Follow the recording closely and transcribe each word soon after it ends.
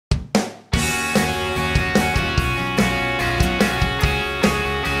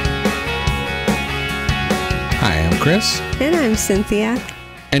Chris. And I'm Cynthia.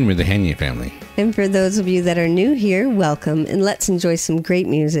 And we're the Hanier Family. And for those of you that are new here, welcome, and let's enjoy some great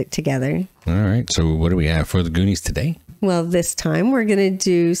music together. All right, so what do we have for the Goonies today? Well, this time we're going to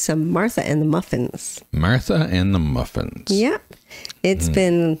do some Martha and the Muffins. Martha and the Muffins. Yep. It's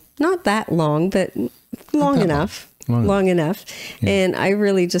been not that long, but long enough. Long enough. Yeah. And I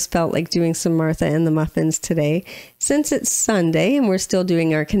really just felt like doing some Martha and the Muffins today, since it's Sunday and we're still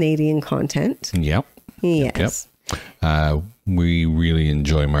doing our Canadian content. Yep. Yes. Yep. We really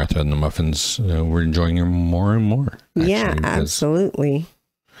enjoy Martha and the Muffins. We're enjoying her more and more. Actually, yeah, absolutely.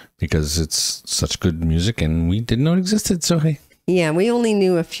 Because it's such good music and we didn't know it existed. So, hey. Yeah, we only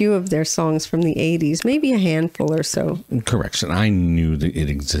knew a few of their songs from the 80s, maybe a handful or so. Correction. I knew that it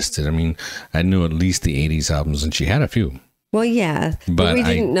existed. I mean, I knew at least the 80s albums, and she had a few. Well, yeah, but we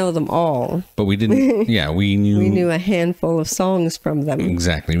didn't know them all. But we didn't, yeah, we knew. We knew a handful of songs from them.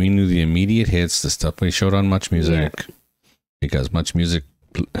 Exactly. We knew the immediate hits, the stuff we showed on Much Music, because Much Music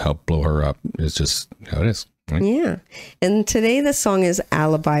helped blow her up. It's just how it is. Right? Yeah. And today the song is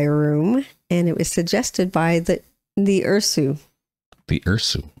Alibi Room, and it was suggested by the Ursu. The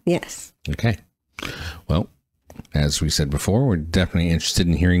Ursu. Yes. Okay. Well, as we said before, we're definitely interested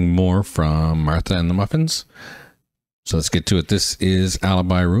in hearing more from Martha and the Muffins. So let's get to it. This is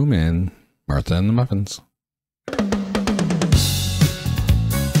Alibi Room and Martha and the Muffins.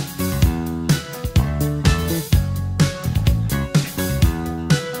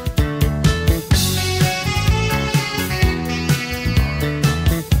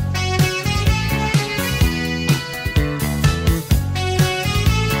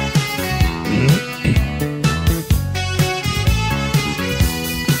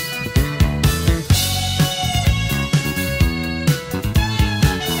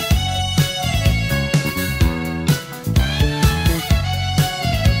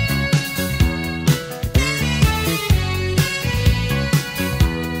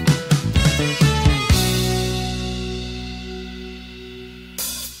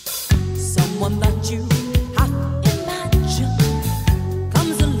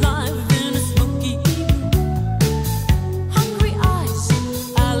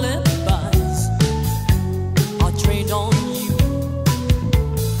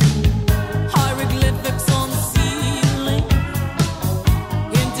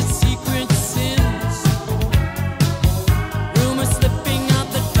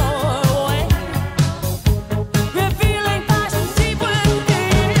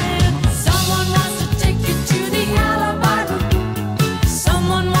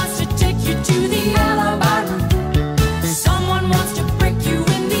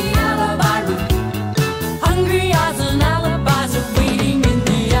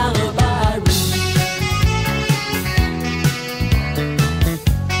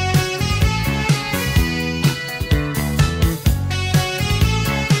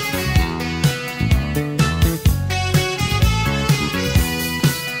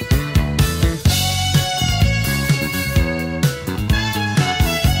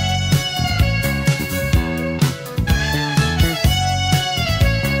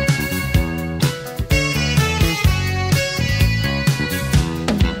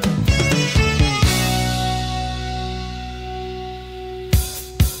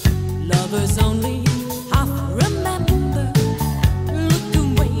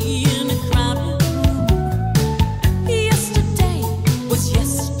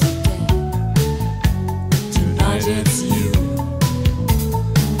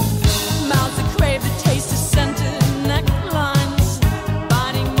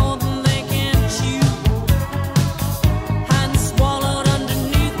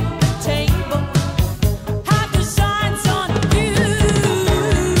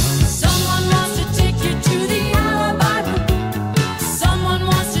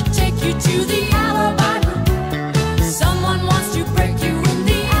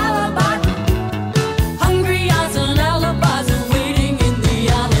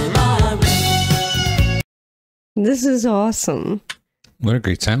 This is awesome. What a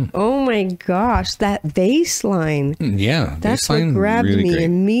great sound. Oh my gosh, that bass line. Yeah. That's what grabbed me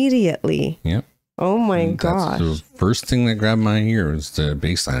immediately. Yep. Oh my gosh. The first thing that grabbed my ear was the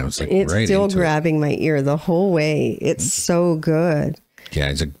bass line. I was like, it's still grabbing my ear the whole way. It's so good. Yeah,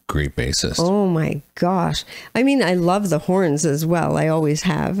 he's a great bassist. Oh my gosh. I mean, I love the horns as well. I always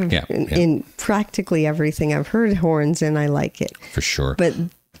have. Yeah. In practically everything I've heard horns and I like it. For sure. But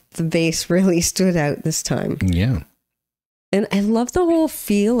the bass really stood out this time. Yeah. And I love the whole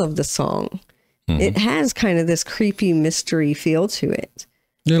feel of the song. Mm-hmm. It has kind of this creepy mystery feel to it.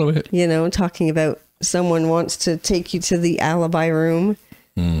 A little bit. You know, talking about someone wants to take you to the alibi room.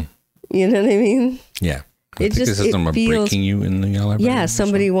 Mm. You know what I mean? Yeah. I think this is them breaking you in the alibi room. Yeah,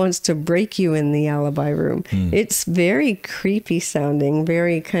 somebody wants to break you in the alibi room. It's very creepy sounding,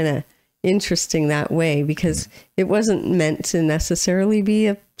 very kind of interesting that way, because it wasn't meant to necessarily be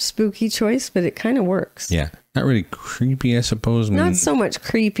a spooky choice, but it kind of works. Yeah. Not really creepy, I suppose. Not so much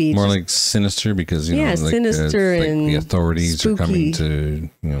creepy. More like sinister, because, you know, like, sinister and the authorities spooky. are coming to,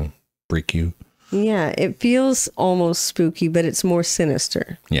 you know, break you. Yeah, it feels almost spooky, but it's more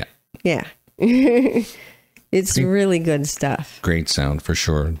sinister. Yeah. Yeah. It's really good stuff. Great sound for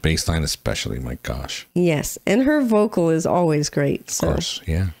sure. Bassline especially, my gosh. Yes. And her vocal is always great. So. Of course,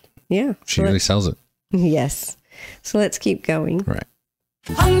 yeah. Yeah. She really sells it. Yes. So let's keep going. Right.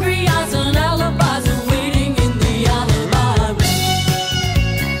 Hungry eyes and alibis are waiting in the alibi room.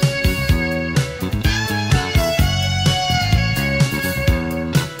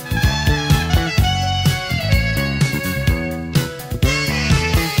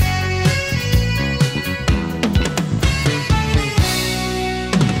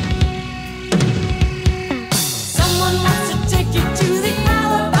 Someone wants to take you to the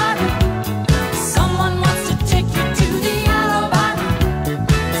alibi room. Someone wants to take you to the alibi room.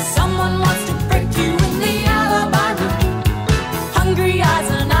 Someone wants to break you in the alibi room. Hungry eyes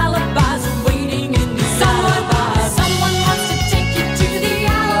and alibis are waiting in the alibi. Someone wants to take you to the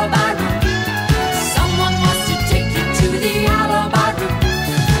alibi room. Someone wants to take you to the alibi room.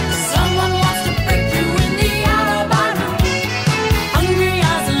 Someone wants to break you in the alibi room. Hungry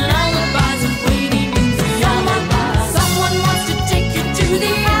eyes and alibis are waiting in the alibi. Someone wants to take you to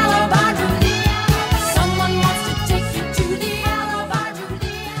the alibi room. Someone wants to take you to the alibi room.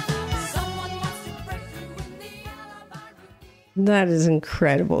 Someone wants to break you in the alibi room. That is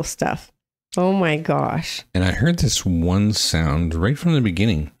incredible stuff. Oh my gosh. And I heard this one sound right from the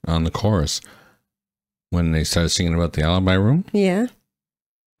beginning on the chorus when they started singing about the alibi room. Yeah.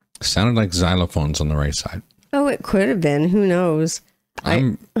 It sounded like xylophones on the right side. Oh, it could have been. Who knows?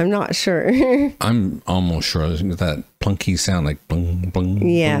 I'm not sure. I'm almost sure that plunky sound, like bung, bung,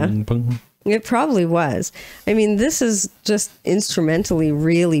 Yeah. bung, bung. It probably was. I mean, this is just instrumentally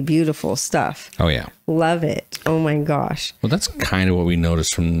really beautiful stuff. Oh, yeah. Love it. Oh my gosh. Well, that's kind of what we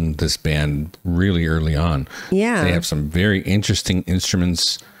noticed from this band really early on. Yeah. They have some very interesting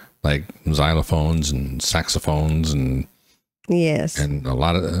instruments like xylophones and saxophones and Yes. a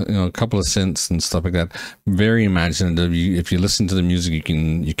lot of, you know, a couple of synths and stuff like that. Very imaginative. If you listen to the music, you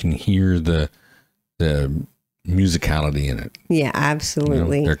can hear the musicality in it. Yeah, You know,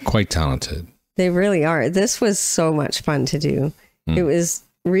 absolutely. they're quite talented. They really are. This was so much fun to do. It was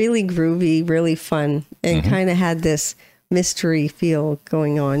really groovy, really fun, and kind of had this mystery feel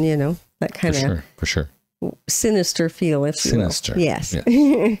going on, you know, that kind of For sure. sinister feel, if you will. Sinister. Yes.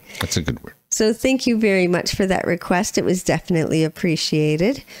 Yeah. That's a good word. So thank you very much for that request. It was definitely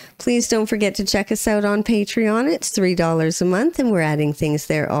appreciated. Please don't forget to check us out on Patreon. It's $3 a month, and we're adding things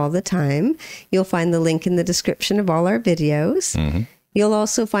there all the time. You'll find the link in the description of all our videos. You'll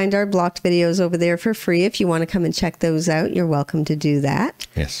also find our blocked videos over there for free. If you want to come and check those out, you're welcome to do that.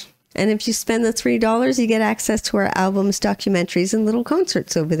 Yes. And if you spend the $3, you get access to our albums, documentaries, and little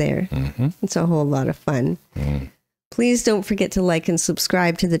concerts over there. It's a whole lot of fun. Please don't forget to like and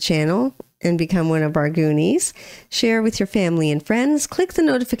subscribe to the channel and become one of our Goonies. Share with your family and friends. Click the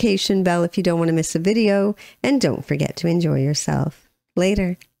notification bell if you don't want to miss a video. And don't forget to enjoy yourself.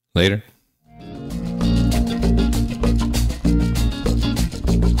 Later. Later.